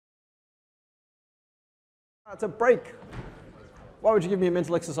It's a break. Why would you give me a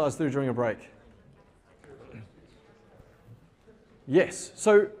mental exercise through during a break? Yes,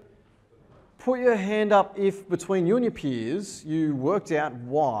 so put your hand up if between you and your peers you worked out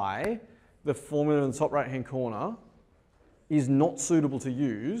why the formula in the top right hand corner is not suitable to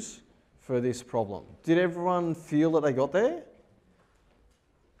use for this problem. Did everyone feel that they got there?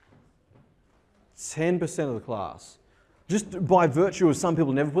 10% of the class. Just by virtue of some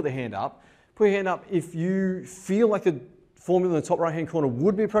people never put their hand up, put your hand up if you feel like the formula in the top right hand corner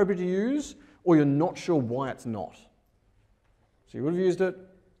would be appropriate to use, or you're not sure why it's not. So you would have used it,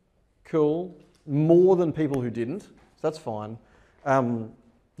 cool. More than people who didn't, so that's fine.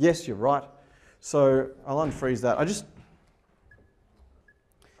 Yes, you're right. So I'll unfreeze that.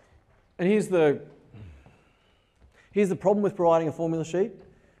 And here's the problem with providing a formula sheet.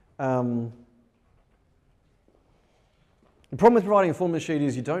 The problem with providing a formula sheet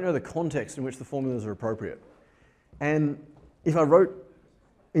is you don't know the context in which the formulas are appropriate. And if I wrote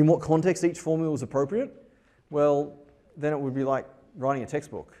in what context each formula was appropriate, well, then it would be like writing a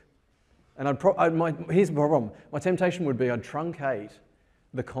textbook. And here's the problem. My temptation would be I'd truncate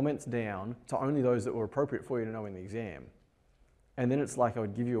the comments down to only those that were appropriate for you to know in the exam. And then it's like I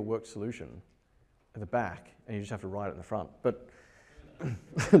would give you a worked solution at the back, and you just have to write it in the front. But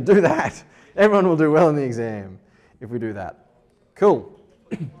do that. Everyone will do well in the exam if we do that. Cool.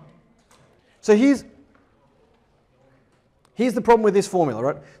 So here's the problem with this formula,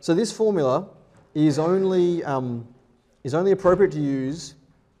 right? So this formula is only appropriate to use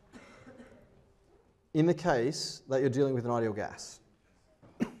in the case that you're dealing with an ideal gas.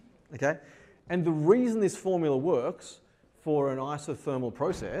 Okay? And the reason this formula works for an isothermal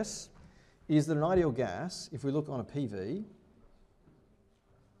process is that an ideal gas, if we look on a PV,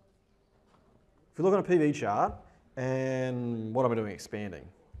 chart, and what am I doing? Expanding.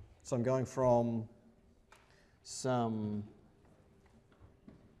 So I'm going from some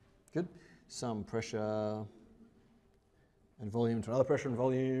pressure and volume to another pressure and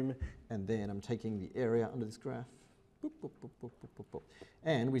volume, and then I'm taking the area under this graph. Boop, boop, boop, boop, boop, boop, boop.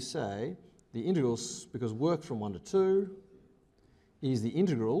 And we say the integrals, because work from 1 to 2 is the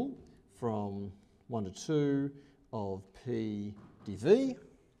integral from 1 to 2 of P dV.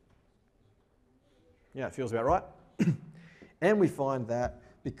 Yeah, it feels about right. And we find that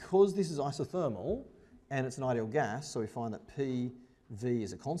because this is isothermal and it's an ideal gas, so we find that PV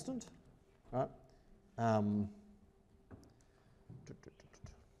is a constant, right?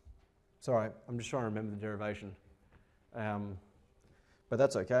 Sorry, I'm just trying to remember the derivation, but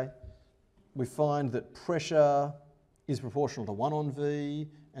that's okay. We find that pressure is proportional to 1 on V,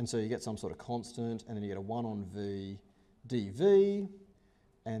 and so you get some sort of constant, and then you get a 1 on V dV,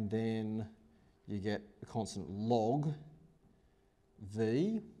 and then you get a constant log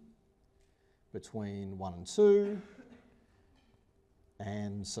V between 1 and 2,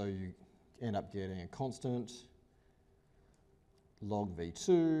 and so you end up getting a constant log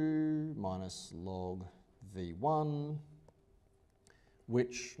V2 minus log V1,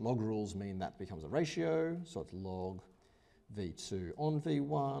 which log rules mean that becomes a ratio, so it's log V2 on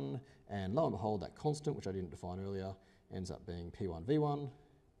V1, and lo and behold, that constant, which I didn't define earlier, ends up being P1 V1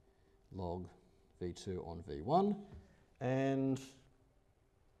 log V2 on V1, and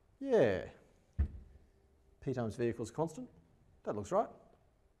yeah, P times V equals constant. That looks right.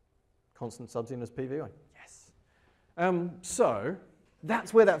 Constant subs in as PV. Yes. So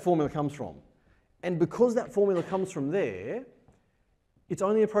that's where that formula comes from. And because that formula comes from there, it's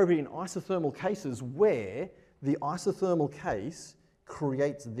only appropriate in isothermal cases where the isothermal case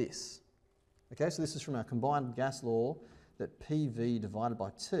creates this. Okay, so this is from our combined gas law that PV divided by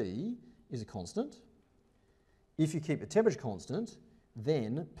T is a constant. If you keep the temperature constant,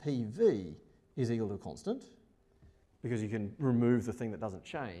 then PV is equal to a constant, because you can remove the thing that doesn't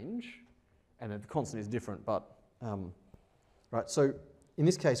change, and the constant is different, but, right, so in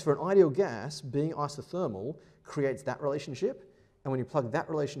this case, for an ideal gas, being isothermal creates that relationship, and when you plug that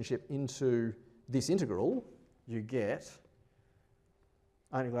relationship into this integral, you get,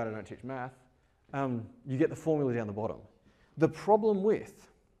 I'm glad I don't teach math, you get the formula down the bottom. The problem with,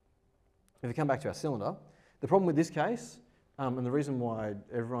 if we come back to our cylinder, the problem with this case, and the reason why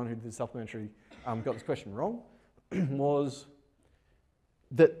everyone who did supplementary got this question wrong, was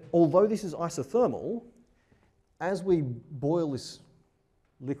that although this is isothermal, as we boil this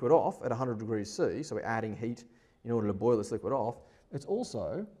liquid off at 100 degrees C, so we're adding heat in order to boil this liquid off, it's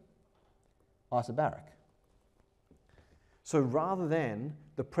also isobaric. So rather than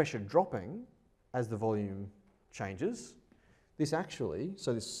the pressure dropping as the volume changes, this actually,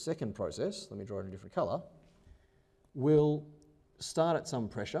 so this second process, let me draw it in a different colour, will start at some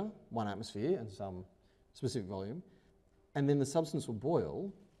pressure, 1 atmosphere, and some specific volume, and then the substance will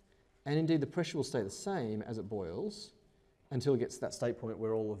boil, and indeed the pressure will stay the same as it boils until it gets to that state point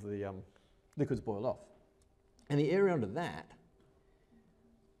where all of the liquids boil off. And the area under that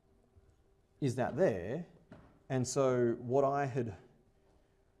is that there, and so what I had,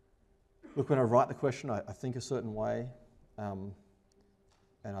 look, when I write the question, I think a certain way, and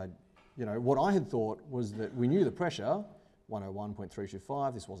what I had thought was that we knew the pressure,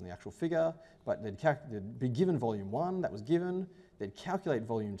 101.325, this wasn't the actual figure, but they'd be given volume 1, that was given, they'd calculate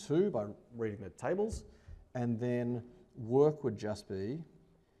volume 2 by reading the tables, and then work would just be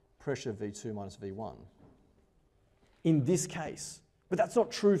pressure V2 minus V1. In this case, but that's not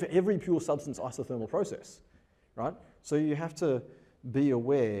true for every pure substance isothermal process, right? So you have to be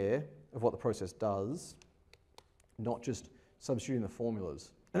aware of what the process does, not just substituting the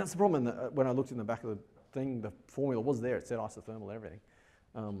formulas. And that's the problem when I looked in the back of the thing, the formula was there, it said isothermal and everything,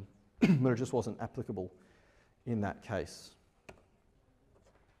 but it just wasn't applicable in that case.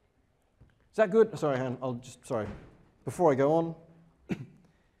 Is that good? Sorry, Han, sorry. Before I go on,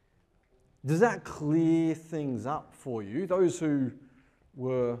 does that clear things up for you? Those who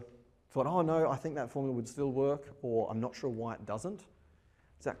thought, oh no, I think that formula would still work, or I'm not sure why it doesn't.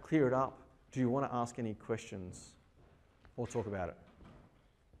 Does that clear it up? Do you want to ask any questions or talk about it?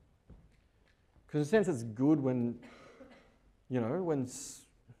 Because in a sense it's good when, when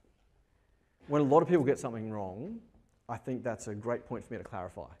a lot of people get something wrong, I think that's a great point for me to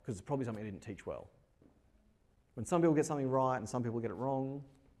clarify, because it's probably something I didn't teach well. When some people get something right and some people get it wrong,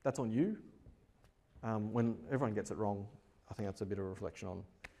 that's on you. When everyone gets it wrong, I think that's a bit of a reflection on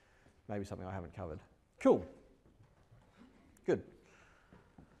maybe something I haven't covered. Cool. Good.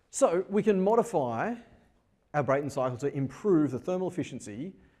 So we can modify our Brayton cycle to improve the thermal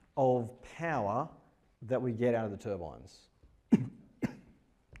efficiency of power that we get out of the turbines.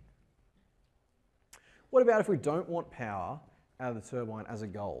 What about if we don't want power out of the turbine as a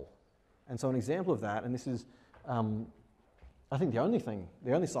goal? And so an example of that, and this is, I think the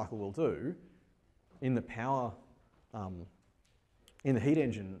only cycle we'll do in the power, in the heat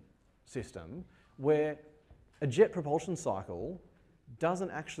engine system, where a jet propulsion cycle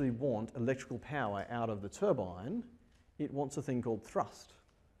doesn't actually want electrical power out of the turbine, it wants a thing called thrust.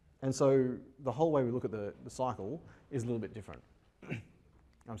 And so the whole way we look at the cycle is a little bit different.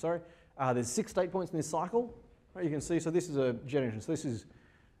 I'm sorry. There's 6 state points in this cycle. Right, you can see, so this is a jet engine. So this is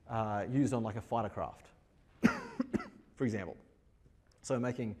used on like a fighter craft, for example. So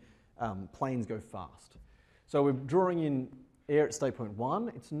making planes go fast. So we're drawing in air at state point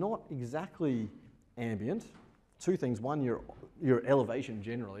 1. It's not exactly ambient. 2 things. 1, your elevation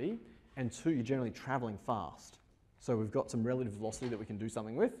generally, and 2, you're generally traveling fast. So we've got some relative velocity that we can do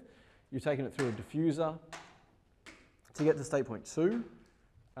something with. You're taking it through a diffuser to get to state point 2.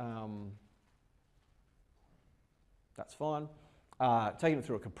 That's fine. Taking it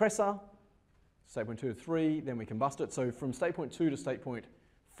through a compressor, state point 2 to 3, then we combust it. So from state point 2 to state point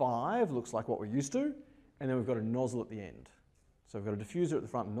 5 looks like what we're used to, and then we've got a nozzle at the end. So we've got a diffuser at the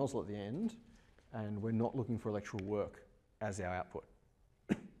front and a nozzle at the end, and we're not looking for electrical work as our output.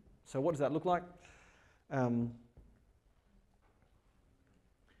 So what does that look like?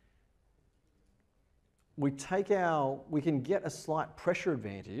 We can get a slight pressure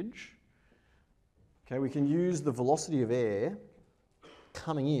advantage. Okay, we can use the velocity of air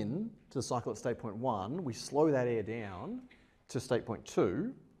coming in to the cycle at state point 1. We slow that air down to state point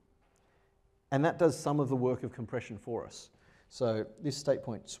 2, and that does some of the work of compression for us. So this state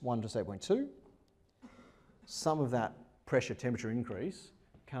point 1 to state point 2, some of that pressure temperature increase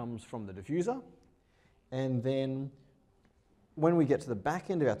comes from the diffuser, and then when we get to the back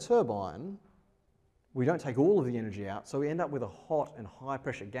end of our turbine, we don't take all of the energy out, so we end up with a hot and high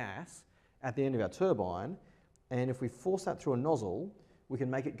pressure gas at the end of our turbine, and if we force that through a nozzle, we can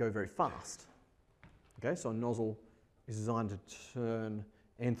make it go very fast. Okay, so a nozzle is designed to turn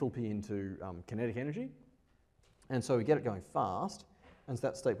enthalpy into kinetic energy, and so we get it going fast, and so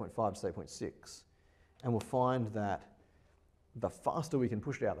that's state point 5 to state point 6, and we'll find that the faster we can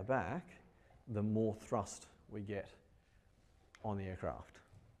push it out the back, the more thrust we get on the aircraft.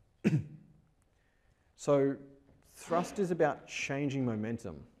 So thrust is about changing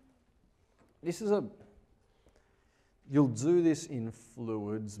momentum. You'll do this in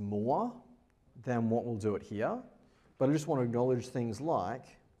fluids more than what we'll do it here, but I just want to acknowledge things like,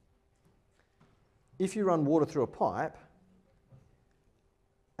 if you run water through a pipe,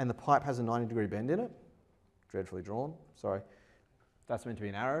 and the pipe has a 90-degree bend in it, dreadfully drawn, sorry, that's meant to be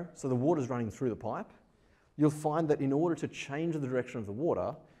an arrow, so the water's running through the pipe, you'll find that in order to change the direction of the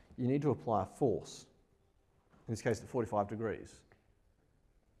water, you need to apply a force. In this case, at 45 degrees.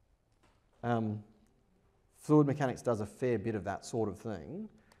 Fluid mechanics does a fair bit of that sort of thing.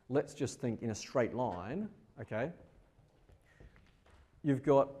 Let's just think in a straight line, okay? You've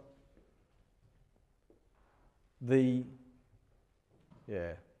got the,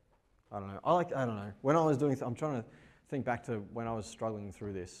 yeah, I don't know. I don't know. When I was doing, I'm trying to think back to when I was struggling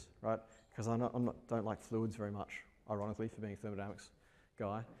through this, right? Because I don't like fluids very much, ironically, for being a thermodynamics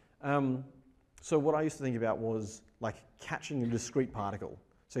guy. So what I used to think about was like catching a discrete particle.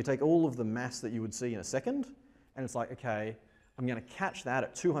 So you take all of the mass that you would see in a second, and it's like, okay, I'm going to catch that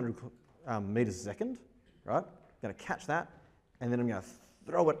at 200 meters a second, right? I'm going to catch that, and then I'm going to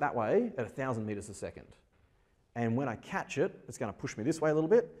throw it that way at 1,000 meters a second. And when I catch it, it's going to push me this way a little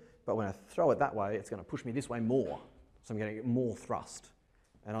bit, but when I throw it that way, it's going to push me this way more. So I'm going to get more thrust.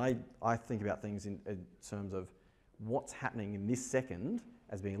 And I think about things in terms of what's happening in this second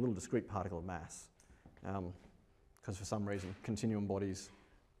as being a little discrete particle of mass. Because for some reason, continuum bodies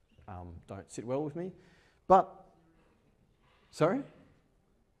don't sit well with me. But, sorry?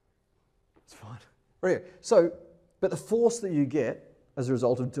 It's fine. Right, so, but the force that you get as a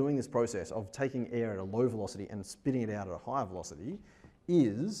result of doing this process of taking air at a low velocity and spitting it out at a higher velocity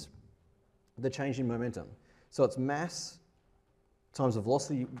is the change in momentum. So it's mass times the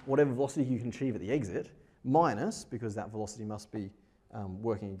velocity, whatever velocity you can achieve at the exit, minus, because that velocity must be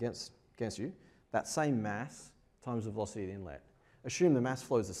working against you, that same mass times the velocity at the inlet. Assume the mass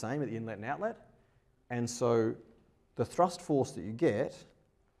flow is the same at the inlet and outlet, and so the thrust force that you get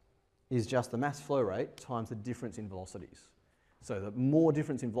is just the mass flow rate times the difference in velocities. So the more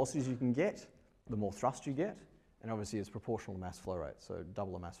difference in velocities you can get, the more thrust you get, and obviously it's proportional to mass flow rate. So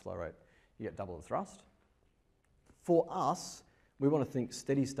double the mass flow rate, you get double the thrust. For us, we want to think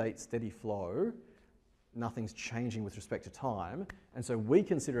steady state, steady flow, nothing's changing with respect to time, and so we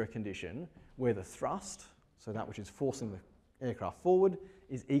consider a condition where the thrust, so that which is forcing the aircraft forward,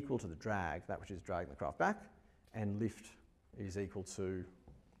 is equal to the drag, that which is dragging the craft back, and lift is equal to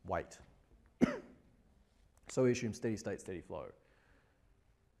weight. So we assume steady state, steady flow.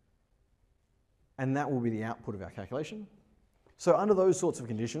 And that will be the output of our calculation. So under those sorts of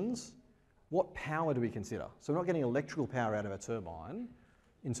conditions, what power do we consider? So we're not getting electrical power out of our turbine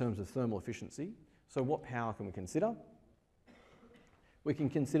in terms of thermal efficiency. So what power can we consider? We can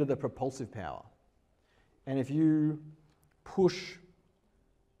consider the propulsive power. And if you push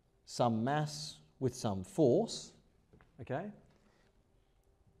some mass with some force, okay,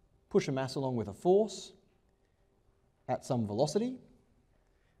 push a mass along with a force at some velocity,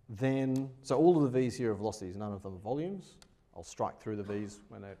 then, so all of the V's here are velocities, none of them are volumes. I'll strike through the V's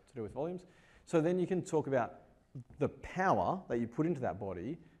when they're to do with volumes. So then you can talk about the power that you put into that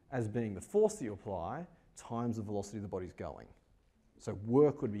body as being the force that you apply times the velocity the body's going. So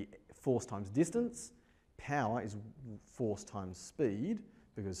work would be force times distance, power is force times speed,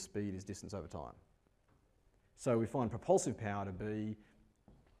 because speed is distance over time. So we find propulsive power to be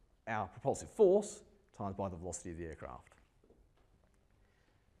our propulsive force times by the velocity of the aircraft.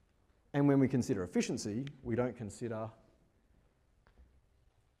 And when we consider efficiency, we don't consider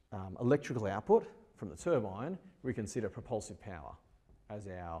electrical output from the turbine, we consider propulsive power as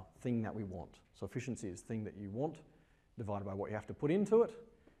our thing that we want. So efficiency is thing that you want divided by what you have to put into it.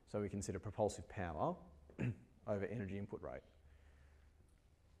 So we consider propulsive power over energy input rate.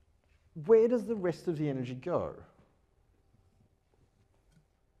 Where does the rest of the energy go?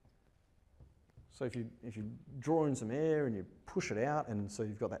 So if you draw in some air and you push it out, and so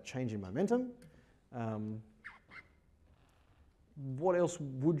you've got that change in momentum, what else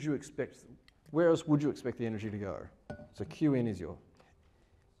would you expect? Where else would you expect the energy to go? So Qn is your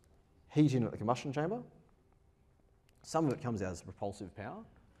heat in at the combustion chamber. Some of it comes out as propulsive power.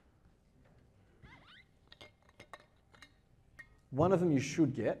 One of them you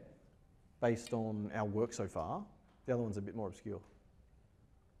should get based on our work so far. The other one's a bit more obscure.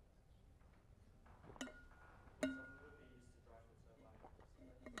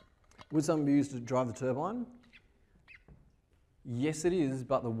 Would some be used to drive the turbine? Yes, it is,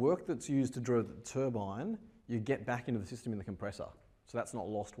 but the work that's used to drive the turbine, you get back into the system in the compressor. So that's not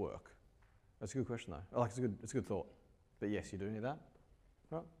lost work. That's a good question, though. Like, it's a good thought. But yes, you do need that.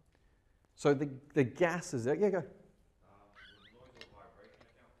 Right. So the gas is there. Yeah, go.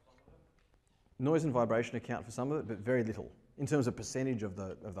 Noise and vibration account for some of it, but very little in terms of percentage of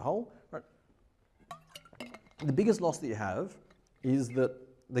the whole. Right. The biggest loss that you have is that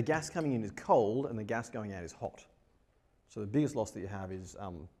the gas coming in is cold and the gas going out is hot. So the biggest loss that you have is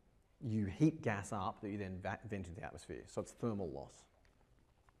you heat gas up that you then vent into the atmosphere. So it's thermal loss.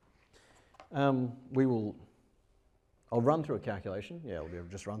 I'll run through a calculation. Yeah, I'll be able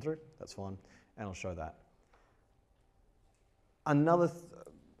to just run through. That's fine. And I'll show that. Another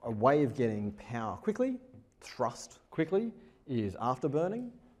a way of getting power quickly thrust quickly is afterburning.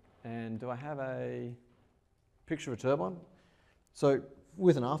 And do I have a picture of a turbine? So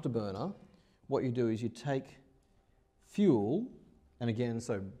with an afterburner, what you do is you take fuel, and again,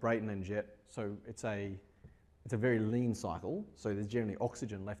 so Brayton and jet, so it's a very lean cycle, so there's generally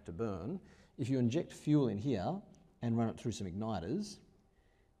oxygen left to burn. If you inject fuel in here and run it through some igniters,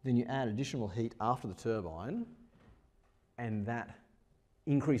 then you add additional heat after the turbine, and that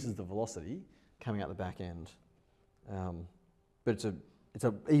increases the velocity coming out the back end. But it's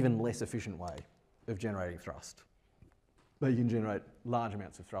an even less efficient way of generating thrust. But you can generate large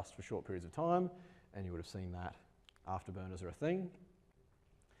amounts of thrust for short periods of time, and you would have seen that afterburners are a thing.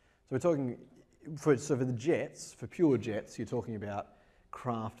 So we're talking, for the jets, for pure jets, you're talking about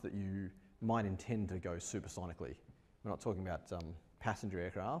craft that you might intend to go supersonically. We're not talking about passenger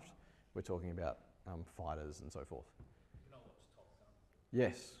aircraft, we're talking about fighters and so forth. You know, watch Top Gun.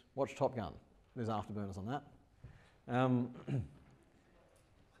 Yes, watch Top Gun. There's afterburners on that.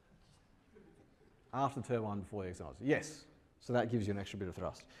 After turbine, before the exhaust. Yes, so that gives you an extra bit of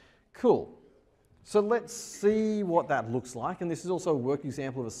thrust. Cool. So let's see what that looks like. And this is also a work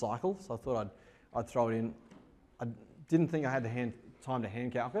example of a cycle, so I thought I'd throw it in. I didn't think I had time to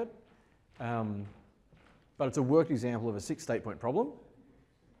hand calc it, but it's a worked example of a 6 to 8 point problem.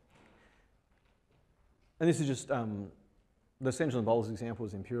 And this is just, the essential and bolus example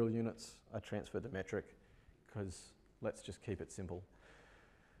is imperial units. I transferred to metric because let's just keep it simple.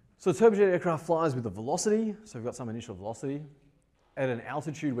 So the turbojet aircraft flies with a velocity, so we've got some initial velocity, at an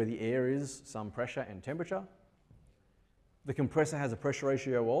altitude where the air is some pressure and temperature. The compressor has a pressure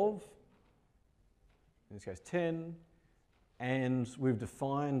ratio of, in this case 10, and we've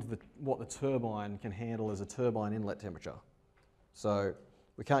defined what the turbine can handle as a turbine inlet temperature. So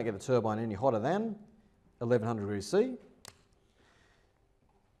we can't get the turbine any hotter than 1100 degrees C.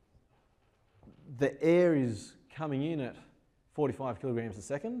 The air is coming in at 45 kilograms a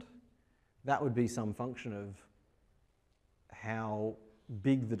second. That would be some function of how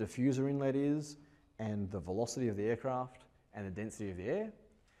big the diffuser inlet is and the velocity of the aircraft and the density of the air.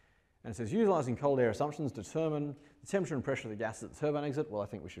 And it says, utilising cold air assumptions, determine the temperature and pressure of the gases at the turbine exit. Well, I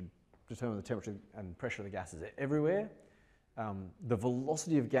think we should determine the temperature and pressure of the gases everywhere. The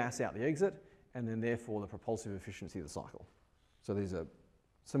velocity of gas out the exit, and then therefore the propulsive efficiency of the cycle. So these are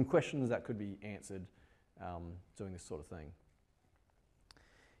some questions that could be answered doing this sort of thing.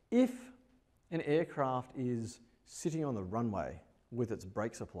 If an aircraft is sitting on the runway with its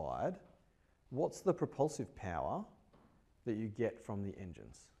brakes applied, what's the propulsive power that you get from the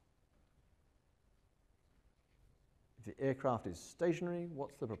engines? If the aircraft is stationary,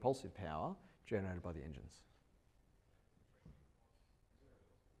 what's the propulsive power generated by the engines?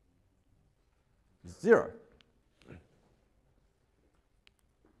 0.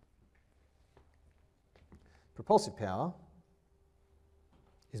 Propulsive power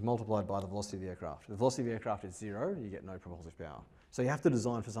is multiplied by the velocity of the aircraft. If the velocity of the aircraft is 0, you get no propulsive power. So you have to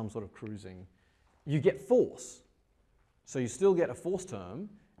design for some sort of cruising. You get force. So you still get a force term,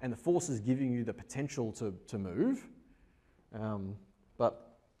 and the force is giving you the potential to move.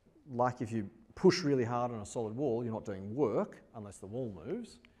 But like if you push really hard on a solid wall, you're not doing work unless the wall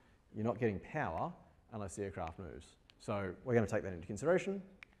moves. You're not getting power unless the aircraft moves. So we're going to take that into consideration.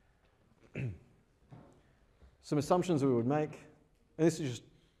 Some assumptions we would make, and this is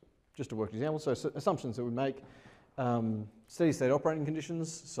just a worked example, so assumptions that we make, steady state operating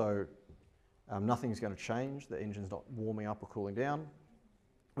conditions, so nothing's going to change, the engine's not warming up or cooling down.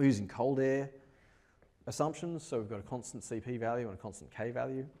 We're using cold air assumptions, so we've got a constant CP value and a constant K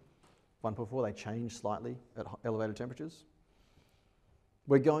value. 1.4, they change slightly at elevated temperatures.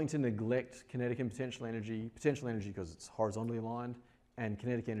 We're going to neglect kinetic and potential energy because it's horizontally aligned, and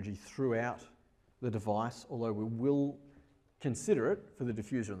kinetic energy throughout the device, although we will consider it for the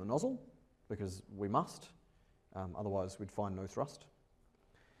diffuser and the nozzle, because we must, otherwise we'd find no thrust.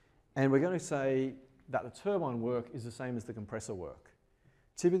 And we're going to say that the turbine work is the same as the compressor work.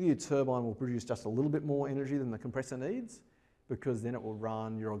 Typically a turbine will produce just a little bit more energy than the compressor needs, because then it will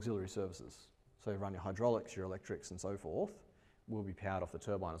run your auxiliary services. So you run your hydraulics, your electrics and so forth, will be powered off the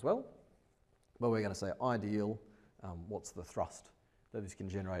turbine as well. But we're going to say ideal, what's the thrust that this can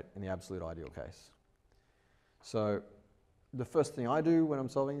generate in the absolute ideal case. So the first thing I do when I'm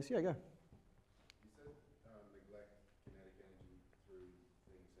solving this, yeah, go. You said neglect kinetic energy through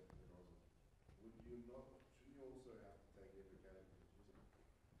things at the nozzle. Shouldn't you also have to take into account the diffuser?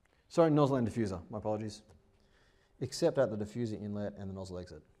 Sorry, nozzle and diffuser, my apologies. Except at the diffuser inlet and the nozzle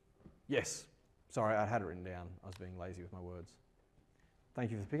exit. Yes, sorry, I had it written down. I was being lazy with my words.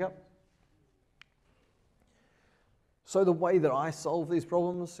 Thank you for the pickup. So the way that I solve these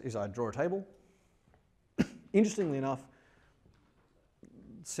problems is I draw a table. Interestingly enough,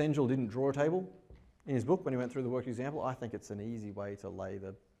 Senjal didn't draw a table in his book when he went through the worked example. I think it's an easy way to lay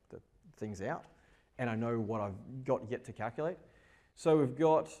the things out, and I know what I've got yet to calculate. So we've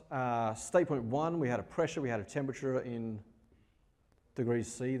got state point 1, we had a pressure, we had a temperature in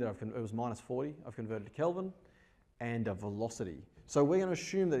degrees C that it was minus 40, I've converted to Kelvin, and a velocity. So we're going to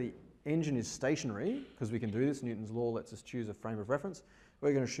assume that the engine is stationary, because we can do this, Newton's law lets us choose a frame of reference.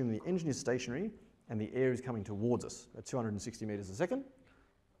 We're going to assume the engine is stationary and the air is coming towards us at 260 meters a second.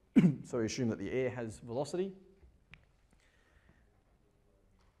 So we assume that the air has velocity.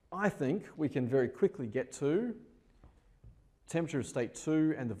 I think we can very quickly get to temperature of state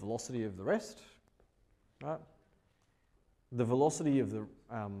 2 and the velocity of the rest. Right? The velocity of the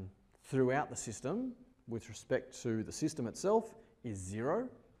throughout the system with respect to the system itself is 0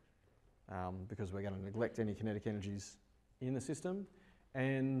 because we're going to neglect any kinetic energies in the system.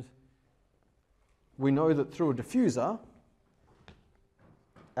 And we know that through a diffuser,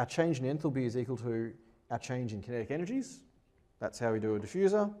 our change in enthalpy is equal to our change in kinetic energies. That's how we do a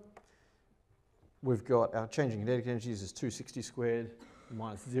diffuser. We've got our change in kinetic energies is 260 squared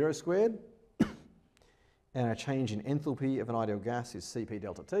minus 0 squared. And our change in enthalpy of an ideal gas is Cp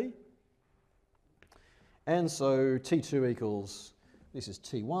delta T. And so T2 equals, this is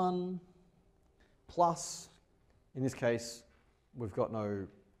T1 plus, in this case, we've got no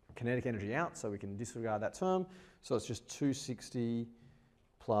kinetic energy out, so we can disregard that term. So it's just 260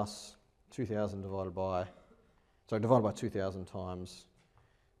 plus 2000 divided by 2000 times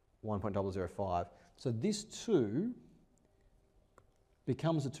 1.005. So this 2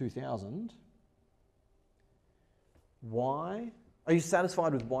 becomes a 2000. Why? Are you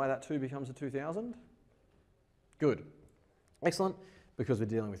satisfied with why that 2 becomes a 2000? Good. Excellent, because we're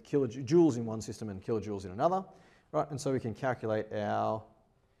dealing with joules in one system and kilojoules in another. Right, and so we can calculate our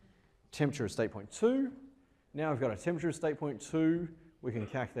temperature of state point 2. Now we've got a temperature of state point 2. We can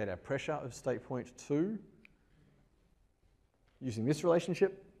calculate our pressure of state point 2 using this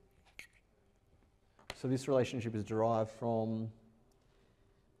relationship. So this relationship is derived from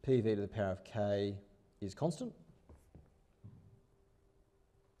PV to the power of K is constant,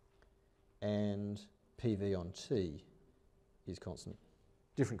 and PV on T is constant,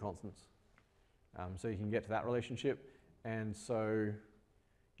 different constants. So you can get to that relationship, and so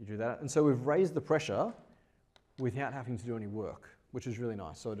you do that. And so we've raised the pressure without having to do any work, which is really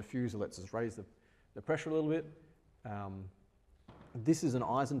nice. So a diffuser lets us raise the pressure a little bit. This is an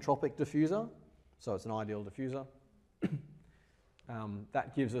isentropic diffuser, so it's an ideal diffuser.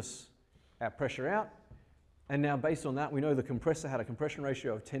 That gives us our pressure out. And now based on that, we know the compressor had a compression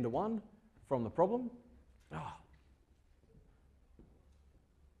ratio of 10 to 1 from the problem. Oh.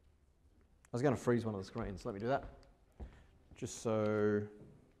 I was going to freeze one of the screens. Let me do that. Just so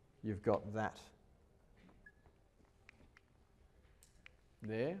you've got that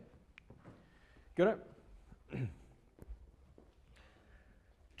there. Got it?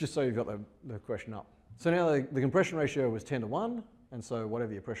 Just so you've got the question up. So now the compression ratio was 10 to 1, and so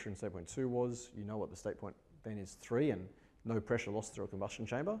whatever your pressure in state point 2 was, you know what the state point then is 3, and no pressure lost through a combustion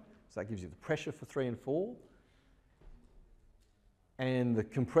chamber. So that gives you the pressure for 3 and 4. And the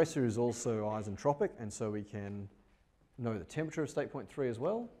compressor is also isentropic, and so we can know the temperature of state point 3 as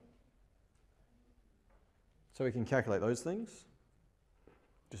well. So we can calculate those things,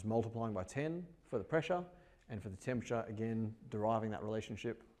 just multiplying by 10 for the pressure, and for the temperature, again, deriving that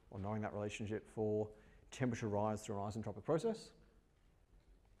relationship, or knowing that relationship for temperature rise through an isentropic process.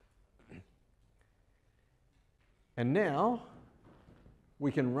 And now,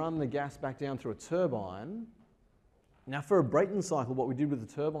 we can run the gas back down through a turbine. Now for a Brayton cycle, what we did with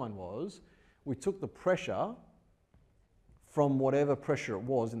the turbine was, we took the pressure from whatever pressure it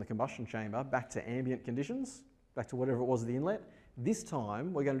was in the combustion chamber back to ambient conditions, back to whatever it was at the inlet. This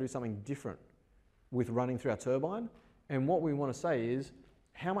time, we're going to do something different with running through our turbine. And what we want to say is,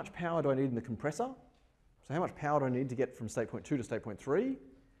 how much power do I need in the compressor? So how much power do I need to get from state point 2 to state point 3?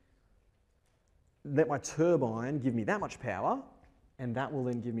 Let my turbine give me that much power, and that will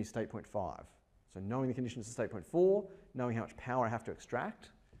then give me state point 5. So knowing the conditions of state point 4, knowing how much power I have to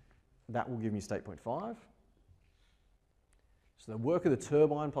extract, that will give me state point 5. So the work of the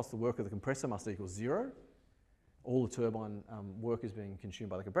turbine plus the work of the compressor must equal 0. All the turbine work is being consumed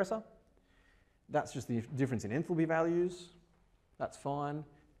by the compressor. That's just the difference in enthalpy values. That's fine.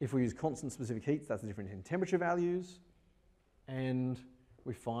 If we use constant specific heats, that's the difference in temperature values. And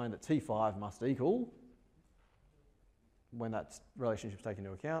we find that T5 must equal, when that relationship is taken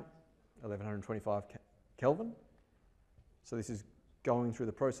into account, 1125 Kelvin. So this is going through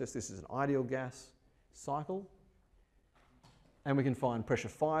the process. This is an ideal gas cycle. And we can find pressure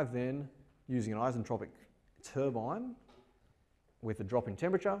 5 then, using an isentropic turbine with a drop in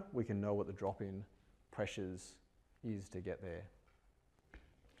temperature, we can know what the drop in pressures is to get there.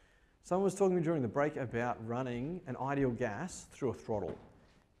 Someone was talking to me during the break about running an ideal gas through a throttle.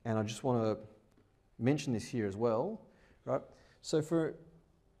 And I just want to mention this here as well, right? So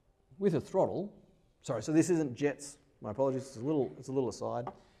with a throttle, sorry, so this isn't jets, my apologies, it's a little aside.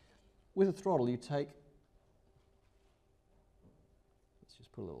 With a throttle, you take, let's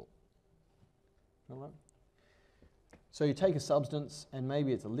just put a little, so you take a substance, and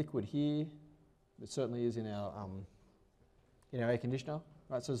maybe it's a liquid here. It certainly is in our air conditioner,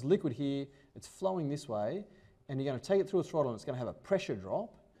 right? So there's liquid here, it's flowing this way, and you're going to take it through a throttle, and it's going to have a pressure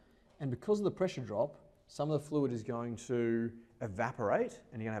drop. And because of the pressure drop, some of the fluid is going to evaporate,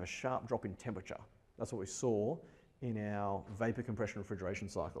 and you're going to have a sharp drop in temperature. That's what we saw in our vapor compression refrigeration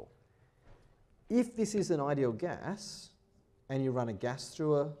cycle. If this is an ideal gas, and you run a gas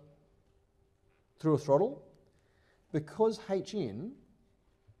through a throttle, because H in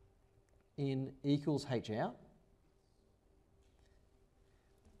equals H out,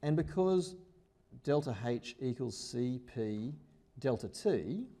 and because delta H equals Cp delta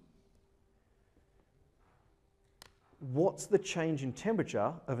T, what's the change in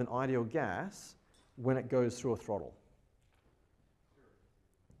temperature of an ideal gas when it goes through a throttle?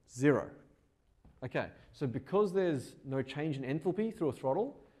 0. Okay, so because there's no change in enthalpy through a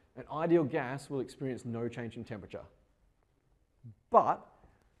throttle, an ideal gas will experience no change in temperature. But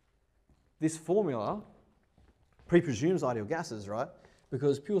this formula pre-presumes ideal gases, right?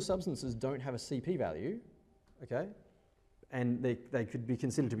 Because pure substances don't have a Cp value, okay? And they could be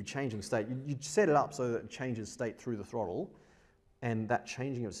considered to be changing state. You set it up so that it changes state through the throttle, and that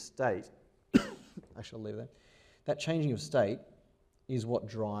changing of state, actually I'll leave that. That changing of state is what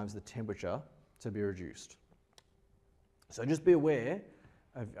drives the temperature to be reduced. So just be aware,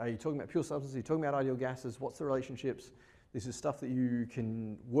 are you talking about pure substances, are you talking about ideal gases, what's the relationships? This is stuff that you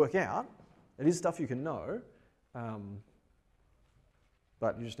can work out. It is stuff you can know,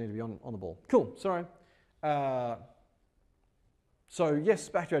 but you just need to be on the ball. Cool, sorry. So yes,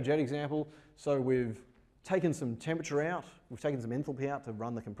 back to our jet example. So we've taken some temperature out, we've taken some enthalpy out to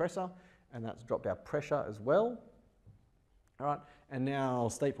run the compressor, and that's dropped our pressure as well. All right, and now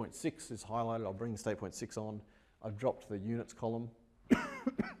state point 6 is highlighted. I'll bring state point 6 on. I've dropped the units column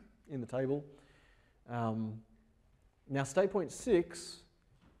in the table. Now state point 6,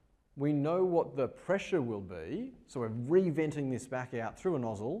 we know what the pressure will be, so we're re-venting this back out through a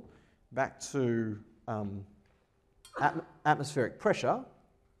nozzle, back to atmospheric pressure.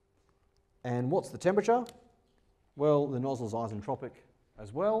 And what's the temperature? Well, the nozzle's isentropic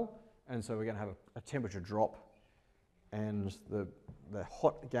as well, and so we're going to have a temperature drop, and the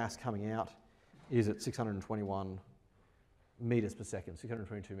hot gas coming out is at 621 meters per second,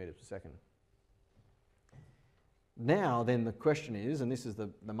 622 meters per second. Now then the question is, and this is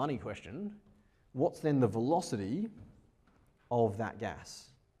the money question, what's then the velocity of that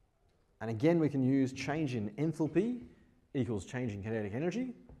gas? And again, we can use change in enthalpy equals change in kinetic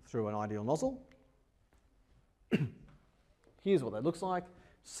energy through an ideal nozzle. Here's what that looks like.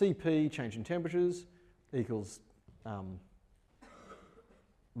 Cp, change in temperatures, equals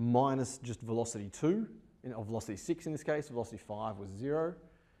minus just velocity 2, or velocity 6 in this case. Velocity 5 was 0.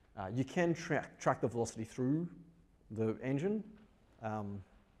 You can track the velocity through the engine. I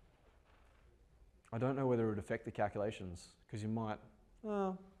don't know whether it would affect the calculations, because you might,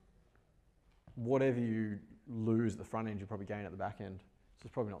 whatever you lose at the front end, you probably gain at the back end. So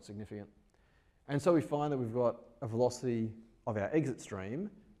it's probably not significant. And so we find that we've got a velocity of our exit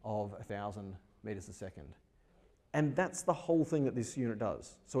stream of 1,000 meters a second. And that's the whole thing that this unit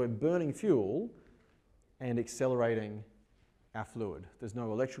does. So we're burning fuel and accelerating our fluid. There's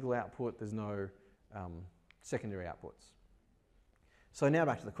no electrical output, there's no secondary outputs. So now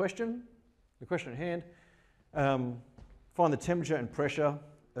back to the question at hand. Find the temperature and pressure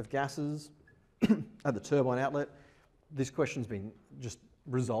of gases at the turbine outlet. This question's been just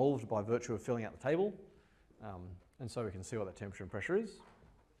resolved by virtue of filling out the table. And so we can see what that temperature and pressure is.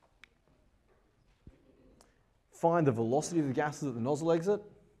 Find the velocity of the gases at the nozzle exit,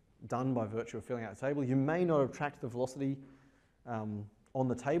 done by virtue of filling out the table. You may not have tracked the velocity on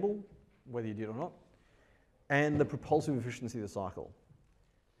the table, whether you did or not, and the propulsive efficiency of the cycle.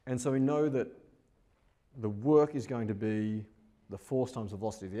 And so we know that the work is going to be the force times the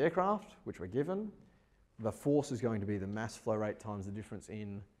velocity of the aircraft, which we're given. The force is going to be the mass flow rate times the difference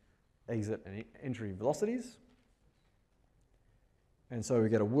in exit and entry velocities. And so we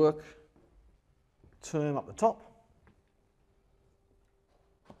get a work term up the top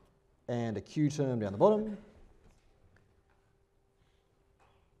and a Q term down the bottom.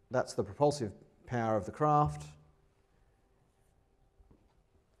 That's the propulsive power of the craft.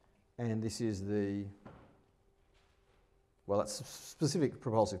 And this is the, well, that's specific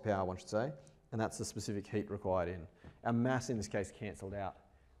propulsive power, one should say, and that's the specific heat required in. Our mass in this case cancelled out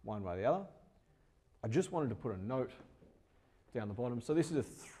one by the other. I just wanted to put a note down the bottom. So this is a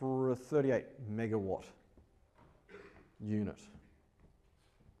 38 megawatt unit,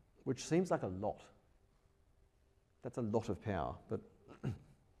 which seems like a lot. That's a lot of power, but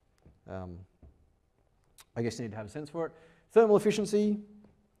I guess you need to have a sense for it. Thermal efficiency,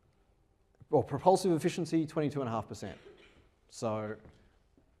 or propulsive efficiency, 22.5%. So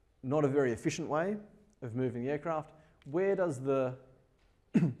not a very efficient way of moving the aircraft. Where is the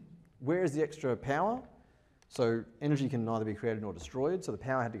extra power? So energy can neither be created nor destroyed, so the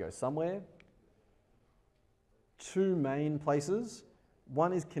power had to go somewhere. Two main places.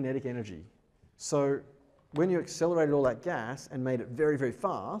 One is kinetic energy. So when you accelerated all that gas and made it very, very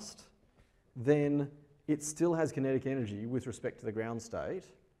fast, then it still has kinetic energy with respect to the ground state,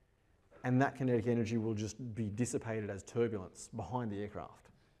 and that kinetic energy will just be dissipated as turbulence behind the aircraft.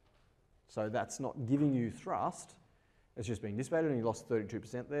 So that's not giving you thrust, it's just being dissipated, and you lost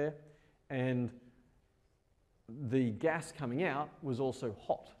 32% there. And the gas coming out was also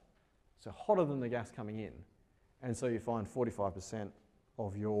hot, so hotter than the gas coming in. And so you find 45%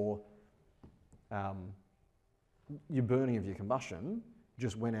 of your burning of your combustion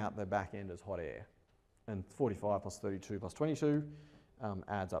just went out the back end as hot air. And 45 plus 32 plus 22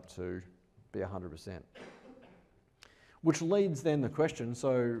 adds up to be 100%. Which leads then the question,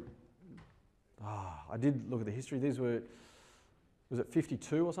 so I did look at the history. These were, was it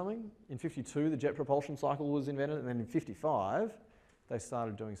 52 or something? In 52 the jet propulsion cycle was invented, and then in 55 they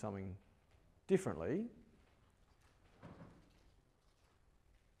started doing something differently.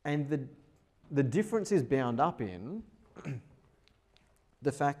 And the difference is bound up in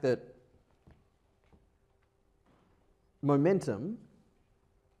the fact that momentum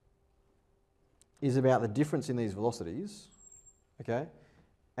is about the difference in these velocities, okay?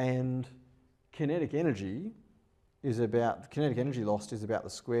 And kinetic energy lost is about the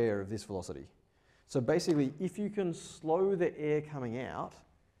square of this velocity. So basically, if you can slow the air coming out,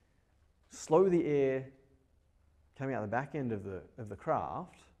 slow the air coming out the back end of the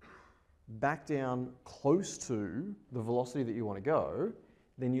craft, back down close to the velocity that you want to go,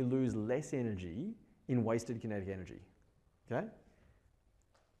 then you lose less energy in wasted kinetic energy, okay?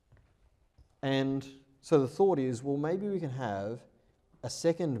 And so the thought is, well, maybe we can have a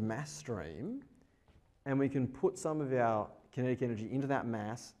second mass stream and we can put some of our kinetic energy into that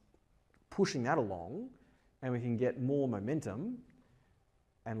mass, pushing that along, and we can get more momentum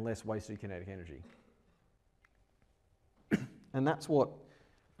and less wasted kinetic energy. And that's what,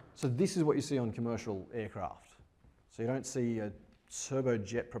 so this is what you see on commercial aircraft. So you don't see a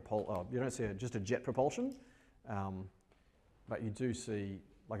turbojet you don't see just a jet propulsion, but you do see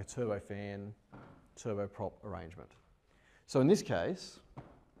like a turbofan, turboprop arrangement. So in this case,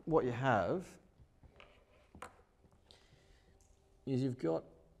 what you have is you've got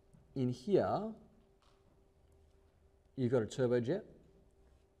in here, you've got a turbojet,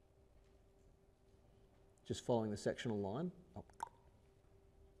 just following the sectional line.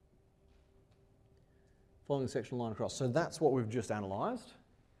 Following the sectional line across. So that's what we've just analysed.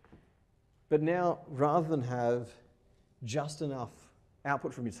 But now, rather than have just enough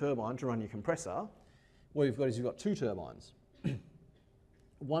output from your turbine to run your compressor, what you've got is you've got two turbines.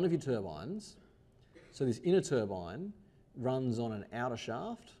 One of your turbines, so this inner turbine, runs on an outer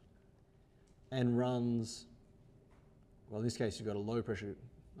shaft and runs, well in this case you've got a low pressure,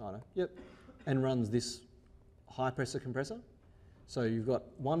 and runs this high pressure compressor. So you've got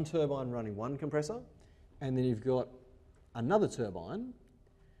one turbine running one compressor, and then you've got another turbine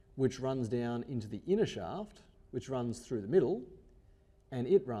which runs down into the inner shaft, which runs through the middle, and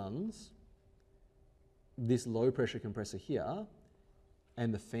it runs this low pressure compressor here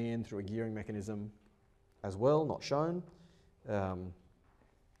and the fan through a gearing mechanism as well, not shown. And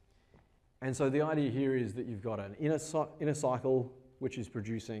so the idea here is that you've got an inner cycle which is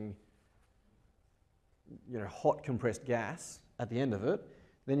producing hot compressed gas at the end of it.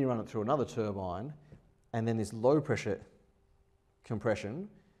 Then you run it through another turbine, and then this low pressure compression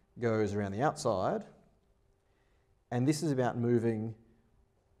goes around the outside, and this is about moving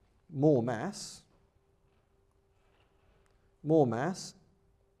more mass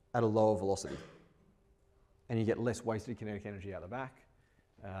at a lower velocity, and you get less wasted kinetic energy out the back.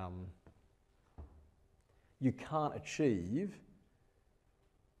 You can't achieve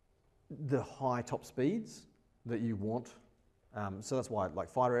the high top speeds that you want, so that's why like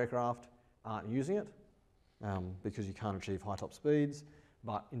fighter aircraft aren't using it, because you can't achieve high top speeds.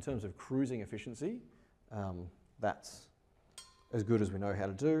 But in terms of cruising efficiency, that's as good as we know how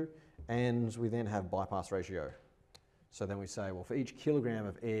to do. And we then have bypass ratio. So then we say, well, for each kilogram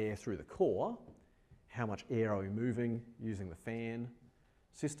of air through the core, how much air are we moving using the fan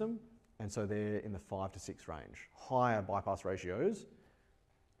system? And so they're in the 5 to 6 range. Higher bypass ratios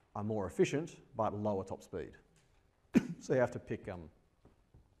are more efficient, but lower top speed. So you have to pick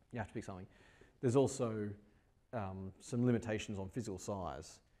something. There's also some limitations on physical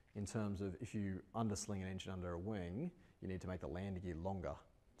size in terms of if you undersling an engine under a wing, you need to make the landing gear longer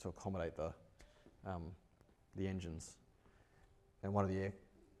to accommodate the engines. And one of the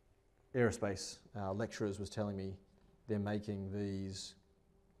aerospace lecturers was telling me they're making these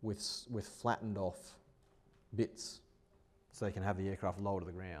with flattened off bits so they can have the aircraft lower to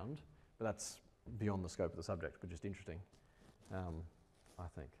the ground. But that's beyond the scope of the subject, but just interesting, I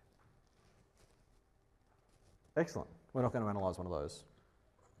think. Excellent. We're not going to analyse one of those,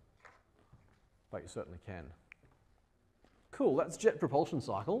 but you certainly can. Cool, that's jet propulsion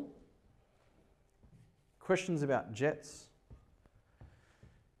cycle. Questions about jets?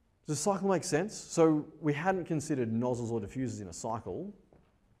 Does a cycle make sense? So we hadn't considered nozzles or diffusers in a cycle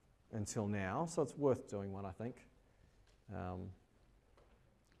until now, so it's worth doing one, I think.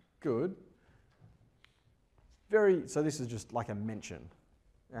 Good. So this is just like a mention.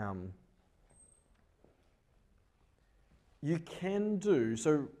 You can do,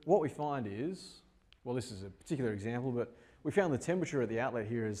 so what we find is, well, this is a particular example, but we found the temperature at the outlet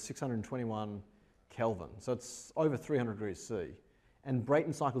here is 621 Kelvin, so it's over 300 degrees C. And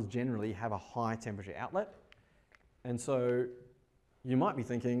Brayton cycles generally have a high temperature outlet. And so you might be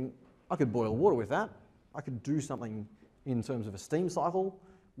thinking, I could boil water with that. I could do something in terms of a steam cycle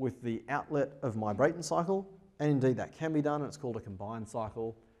with the outlet of my Brayton cycle. And indeed that can be done. It's called a combined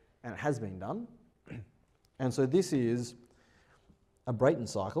cycle, and it has been done. And so this is a Brayton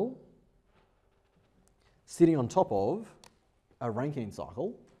cycle sitting on top of a Rankine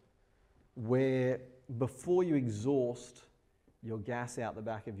cycle, where before you exhaust your gas out the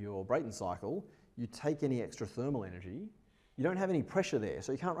back of your Brayton cycle, you take any extra thermal energy. You don't have any pressure there,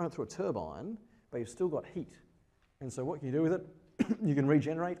 so you can't run it through a turbine, but you've still got heat. And so what can you do with it? You can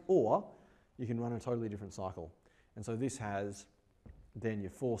regenerate, or you can run a totally different cycle. And so this has then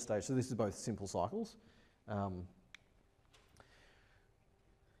your 4 stage, so this is both simple cycles.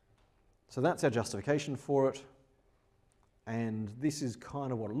 So that's our justification for it. And this is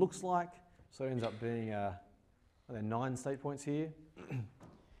kind of what it looks like. So it ends up being, there are 9 state points here.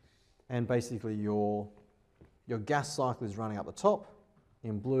 And basically your gas cycle is running up the top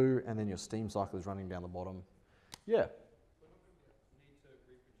in blue, and then your steam cycle is running down the bottom. Yeah?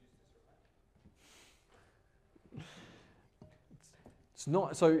 It's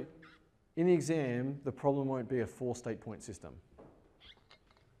not, so in the exam, the problem won't be a 4 state point system.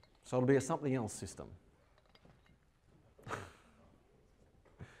 So it'll be a something else system.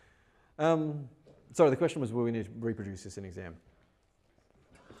 Sorry, the question was, will we need to reproduce this in exam?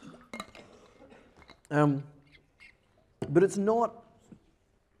 But it's not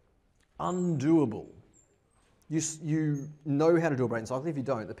undoable. You know how to do a Brayton cycle. If you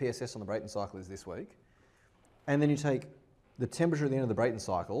don't, the PSS on the Brayton cycle is this week. And then you take the temperature at the end of the Brayton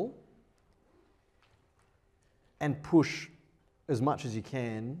cycle and push as much as you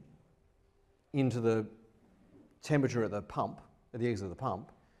can into the temperature at the pump, at the exit of the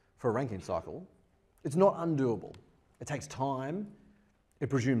pump, for a Rankine cycle. It's not undoable. It takes time, it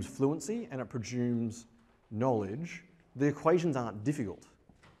presumes fluency, and it presumes knowledge. The equations aren't difficult.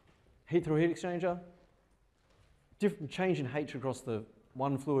 Heat through a heat exchanger, change in H across the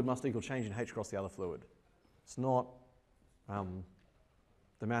one fluid must equal change in H across the other fluid. It's not,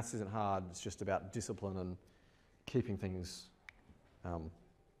 the maths isn't hard, it's just about discipline and keeping things.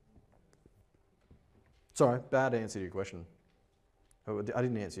 Sorry, bad answer to your question. I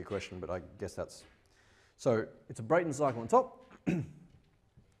didn't answer your question, but I guess that's. So it's a Brayton cycle on top and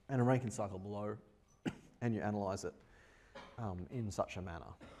a Rankine cycle below, and you analyse it in such a manner.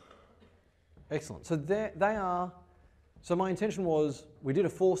 Excellent. So they are. So my intention was, we did a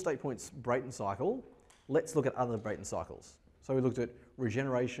 4 state points Brayton cycle. Let's look at other Brayton cycles. So we looked at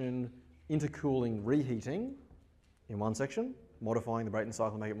regeneration, intercooling, reheating in one section, modifying the Brayton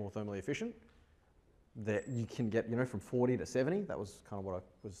cycle to make it more thermally efficient. That you can get, from 40 to 70. That was kind of what I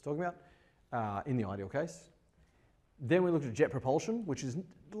was talking about in the ideal case. Then we looked at jet propulsion, which is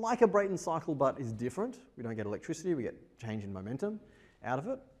like a Brayton cycle but is different. We don't get electricity, we get change in momentum out of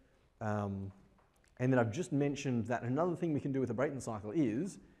it. And then I've just mentioned that another thing we can do with a Brayton cycle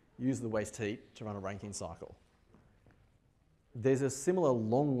is use the waste heat to run a Rankine cycle. There's a similar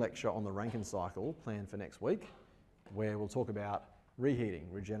long lecture on the Rankine cycle planned for next week, where we'll talk about reheating,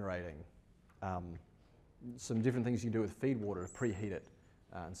 regenerating, some different things you can do with feed water to preheat it,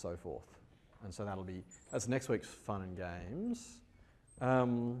 and so forth. And so that's next week's fun and games.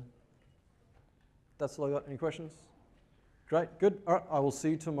 That's all I got. Any questions? Great, good. All right, I will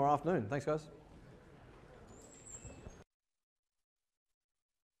see you tomorrow afternoon. Thanks, guys.